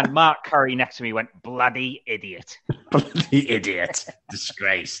 And Mark Curry next to me went, bloody idiot. Bloody idiot.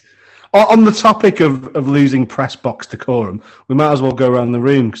 Disgrace. On the topic of losing press box decorum, we might as well go around the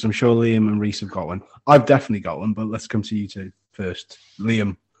room because I'm sure Liam and Reese have got one. I've definitely got one, but let's come to you two first.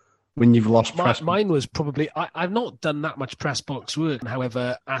 Liam, when you've lost press box. Mine was probably... I've not done that much press box work.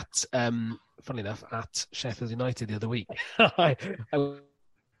 However, funnily enough, at Sheffield United the other week,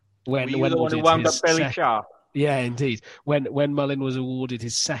 when the one who wound up fairly sharp. Yeah, indeed. When Mullin was awarded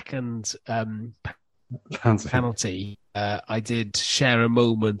his second penalty, I did share a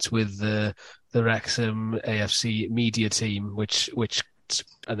moment with the Wrexham AFC media team, which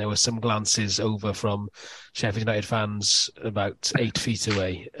and there were some glances over from Sheffield United fans about 8 feet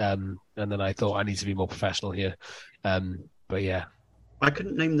away, and then I thought I need to be more professional here. But yeah. I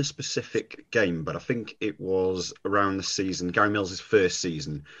couldn't name the specific game, but I think it was around the season, Gary Mills' first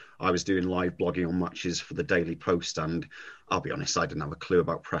season. I was doing live blogging on matches for the Daily Post, and I'll be honest, I didn't have a clue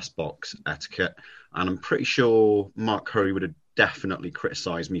about press box etiquette. And I'm pretty sure Mark Curry would have definitely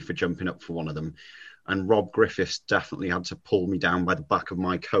criticised me for jumping up for one of them. And Rob Griffiths definitely had to pull me down by the back of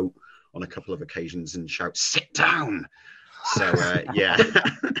my coat on a couple of occasions and shout, "Sit down!" So, yeah.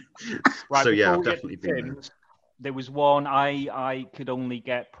 Right, so, yeah, I've definitely been there. There was one, I could only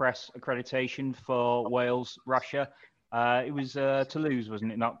get press accreditation for Wales, Russia. It was Toulouse,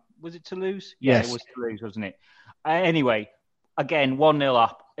 wasn't it? Was it Toulouse? Yes. Yeah, it was Toulouse, wasn't it? Anyway, again, 1-0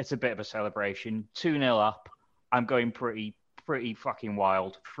 up. It's a bit of a celebration. 2-0 up. I'm going pretty fucking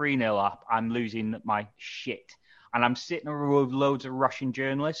wild. 3-0 up. I'm losing my shit. And I'm sitting in a row of loads of Russian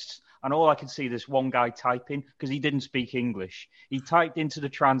journalists. And all I could see, this one guy typing, because he didn't speak English. He typed into the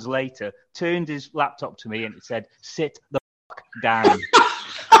translator, turned his laptop to me, and it said, "Sit the fuck down."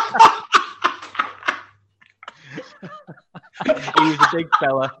 He was a big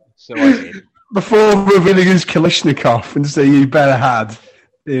fella, so I did. Before revealing his Kalashnikov and say, "You better had."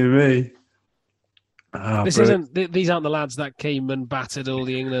 Dear me. Oh, these aren't the lads that came and battered all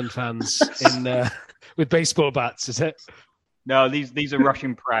the England fans with baseball bats, is it? No, these are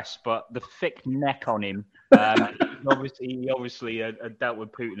Russian press, but the thick neck on him, he obviously dealt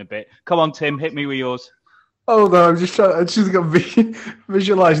with Putin a bit. Come on, Tim, hit me with yours. Oh no, I just got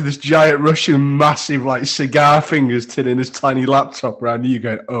visualizing this giant Russian, massive like cigar fingers turning his tiny laptop around you,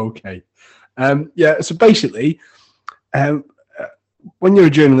 going, "Okay." So basically, when you're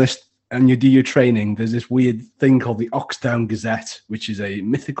a journalist and you do your training, there's this weird thing called the Oxdown Gazette, which is a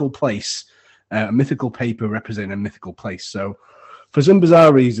mythical place. A mythical paper representing a mythical place. So for some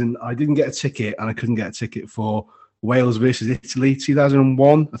bizarre reason, I didn't get a ticket, and I couldn't get a ticket for Wales versus Italy,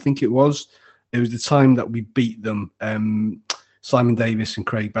 2001, I think it was. It was the time that we beat them. Simon Davis and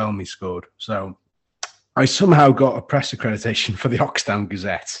Craig Bellamy scored. So I somehow got a press accreditation for the Oxdown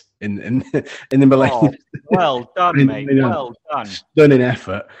Gazette in the millennium. Oh, well done, mate. Well done. Done in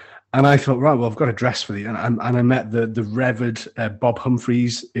effort. And I thought, right, well, I've got a dress for the... And I met the revered Bob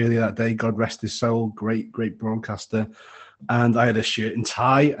Humphreys earlier that day, God rest his soul, great broadcaster. And I had a shirt and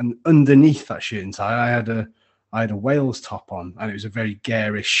tie, and underneath that shirt and tie, I had a Wales top on, and it was a very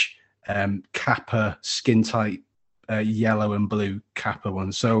garish Kappa, skin-tight, yellow and blue Kappa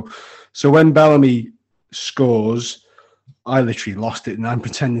one. So when Bellamy scores, I literally lost it, and I'm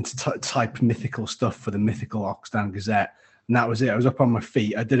pretending to type mythical stuff for the mythical Oxdown Gazette. And that was it. I was up on my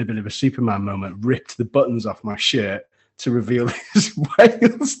feet. I did a bit of a Superman moment, ripped the buttons off my shirt to reveal his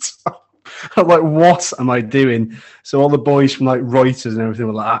Wales top. I'm like, what am I doing? So all the boys from like Reuters and everything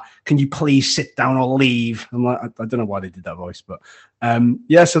were like, "Can you please sit down or leave?" I'm like, I don't know why they did that voice, but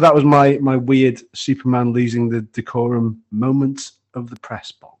so that was my weird Superman losing the decorum moment of the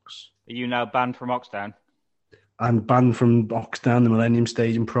press box. Are you now banned from Oxdown? I'm banned from Oxdown, the Millennium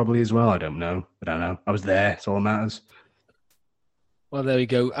Stadium, probably as well. I don't know. I was there. It's all that matters. Well, there we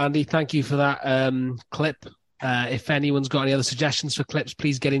go. Andy, thank you for that clip. If anyone's got any other suggestions for clips,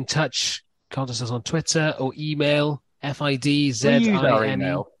 please get in touch. Contact us on Twitter or email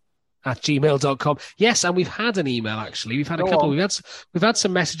fidzin@gmail.com. Yes, and we've had an email, actually. We've had a couple. We've had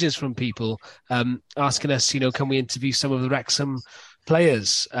some messages from people asking us, can we interview some of the Wrexham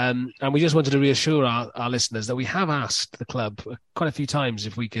players? And we just wanted to reassure our listeners that we have asked the club quite a few times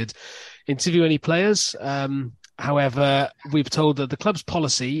if we could interview any players. However, we've told that the club's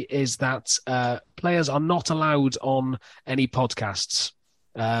policy is that players are not allowed on any podcasts.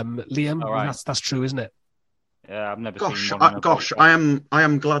 Liam, right. that's true, isn't it? I've never Gosh, seen one. I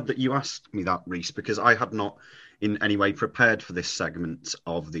am glad that you asked me that, Reese, because I had not in any way prepared for this segment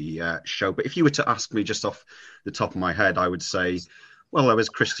of the show. But if you were to ask me just off the top of my head, I would say, well, there was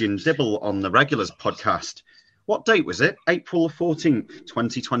Christian Dibble on the Regulars podcast. What date was it? April 14th,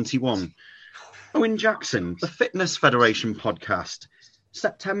 2021. Owen Jackson, the Fitness Federation podcast,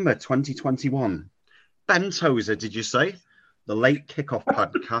 September 2021. Ben Tozer, did you say? The Late Kickoff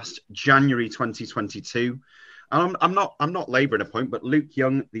podcast, January 2022. And I'm not labouring a point, but Luke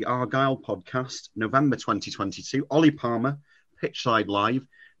Young, the Argyle podcast, November 2022. Ollie Palmer, Pitchside Live,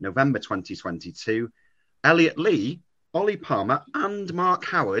 November 2022. Elliot Lee, Ollie Palmer, and Mark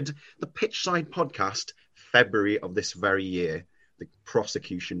Howard, the Pitchside podcast, February of this very year. The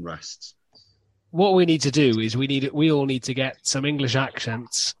prosecution rests. What we need to do is we all need to get some English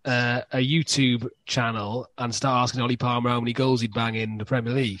accents, a YouTube channel, and start asking Ollie Palmer how many goals he'd bang in the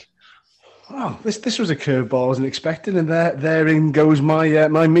Premier League. Oh, this was a curveball I wasn't expecting, and therein goes my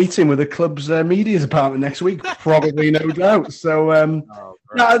my meeting with the club's media department next week, probably, no doubt. So, I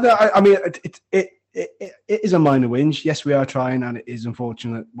mean, it is a minor whinge. Yes, we are trying, and it is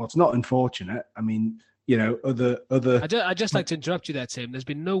unfortunate. Well, it's not unfortunate. I mean, you know, other. I'd just like to interrupt you there, Tim. There's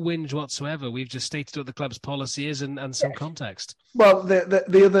been no whinge whatsoever. We've just stated what the club's policy is and some context. Well,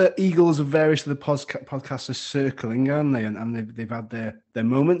 the other Eagles of various of the podcasts are circling, aren't they? And they've had their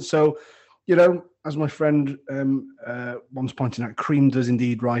moments. So, you know, as my friend once pointed out, cream does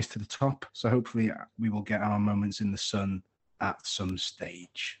indeed rise to the top. So hopefully we will get our moments in the sun at some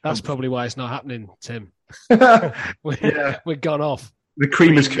stage. That's probably why it's not happening, Tim. We've gone off. The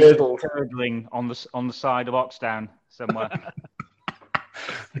cream is curdling on the side of Oxdown somewhere.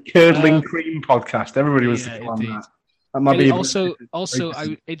 The Curdling Cream podcast. Everybody was on that. Also,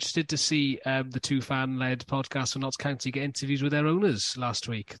 I'm interested to see the two fan-led podcasts from Notts County get interviews with their owners last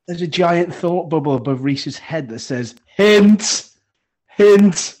week. There's a giant thought bubble above Reese's head that says, hint,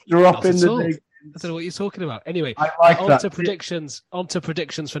 drop in the big. I don't know what you're talking about. Anyway, I like on that. to predictions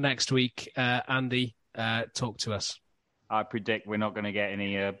for next week. Andy, talk to us. I predict we're not going to get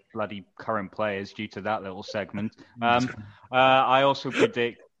any bloody current players due to that little segment. I also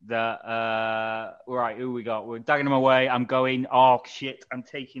predict that, right, who we got? We're Dagenham away. I'm going, I'm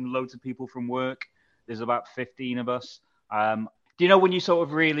taking loads of people from work. There's about 15 of us. Do you know when you sort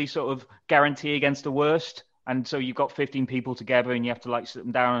of really sort of guarantee against the worst? And so you've got 15 people together and you have to like sit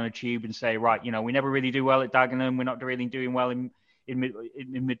them down on a tube and say, right, you know, we never really do well at Dagenham. We're not really doing well in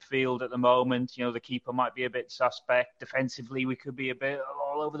midfield at the moment. You know, the keeper might be a bit suspect. Defensively, we could be a bit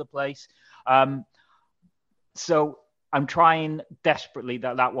all over the place. So I'm trying desperately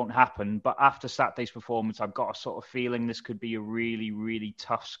that won't happen. But after Saturday's performance, I've got a sort of feeling this could be a really, really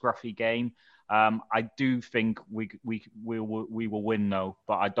tough, scruffy game. I do think we will win, though,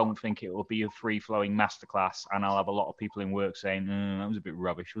 but I don't think it will be a free-flowing masterclass, and I'll have a lot of people in work saying, that was a bit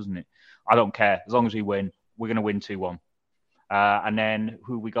rubbish, wasn't it? I don't care. As long as we win, we're going to win 2-1. And then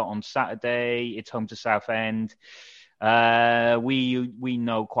who we got on Saturday, it's home to Southend. We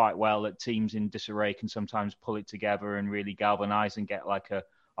know quite well that teams in disarray can sometimes pull it together and really galvanise and get like a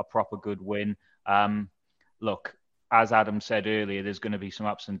proper good win. Look, as Adam said earlier, there's going to be some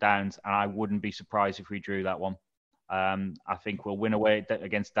ups and downs, and I wouldn't be surprised if we drew that one. I think we'll win away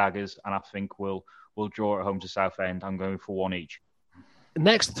against Daggers, and I think we'll draw at home to Southend. I'm going for one each.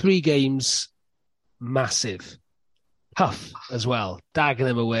 Next 3 games, massive. Tough as well.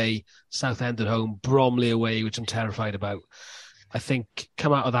 Dagenham away, Southend at home, Bromley away, which I'm terrified about. I think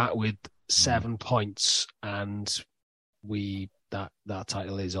come out of that with 7 points, and that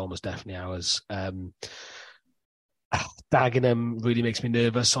title is almost definitely ours. Dagenham really makes me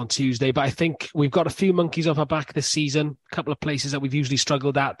nervous on Tuesday, but I think we've got a few monkeys off our back this season. A couple of places that we've usually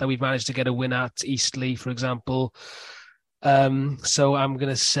struggled at that we've managed to get a win at, Eastleigh, for example. So I'm going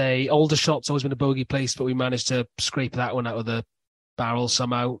to say Aldershot's always been a bogey place, but we managed to scrape that one out of the barrel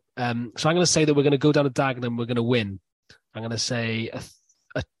somehow. So I'm going to say that we're going to go down to Dagenham. We're going to win. I'm going to say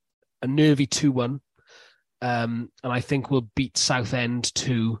a nervy 2-1. And I think we'll beat Southend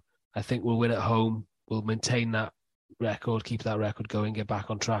 2. I think we'll win at home. We'll maintain that record, keep that record going, get back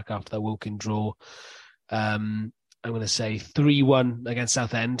on track after that Woking draw. I'm going to say 3-1 against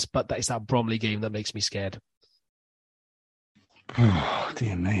Southend, but it's that Bromley game that makes me scared. Oh,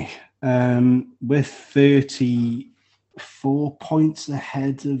 dear me. We're 34 points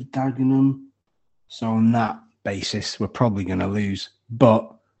ahead of Dagenham. So on that basis, we're probably going to lose.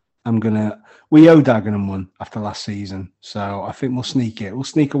 But we owe Dagenham one after last season. So I think we'll sneak it. We'll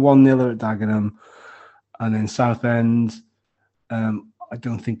sneak a 1-0 at Dagenham. And then Southend, I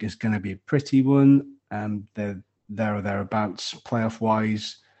don't think it's going to be a pretty one. They're there or thereabouts,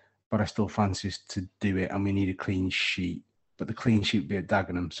 playoff-wise. but I still fancy us to do it, and we need a clean sheet. But the clean sheet will be at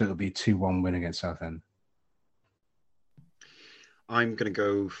Dagenham, so it'll be a 2-1 win against Southend. I'm going to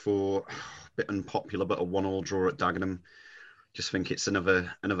go for a bit unpopular, but a 1-1 draw at Dagenham. Just think it's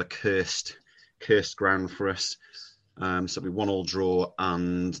another cursed ground for us. So it'll be 1-1 draw,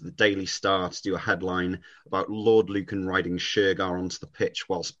 and the Daily Star to do a headline about Lord Lucan riding Shergar onto the pitch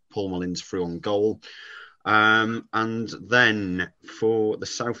whilst Paul Mullins through on goal. And then for the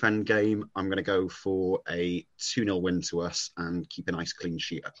Southend game, I'm going to go for a 2-0 win to us and keep a nice clean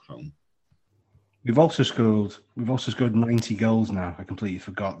sheet at home. We've also scored 90 goals now. I completely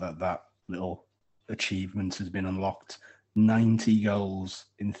forgot that little achievement has been unlocked. 90 goals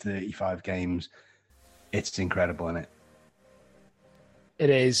in 35 games. It's incredible, isn't it? It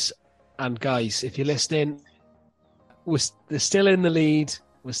is. And guys, if you're listening, they're still in the lead.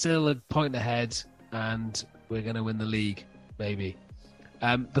 We're still a point ahead, and we're going to win the league, maybe.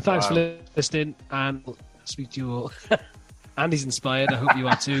 But thanks for listening, and we'll speak to you all. Andy's inspired. I hope you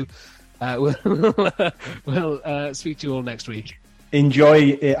are too. We'll speak to you all next week.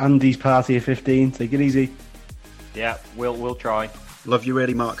 Enjoy Andy's party of 15. Take it easy. Yeah, we'll try. Love you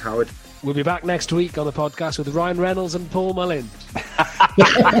really, Mark Howard. We'll be back next week on the podcast with Ryan Reynolds and Paul Mullins.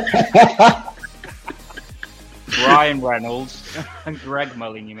 Ryan Reynolds and Greg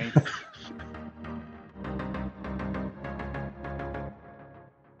Mullin, you mean?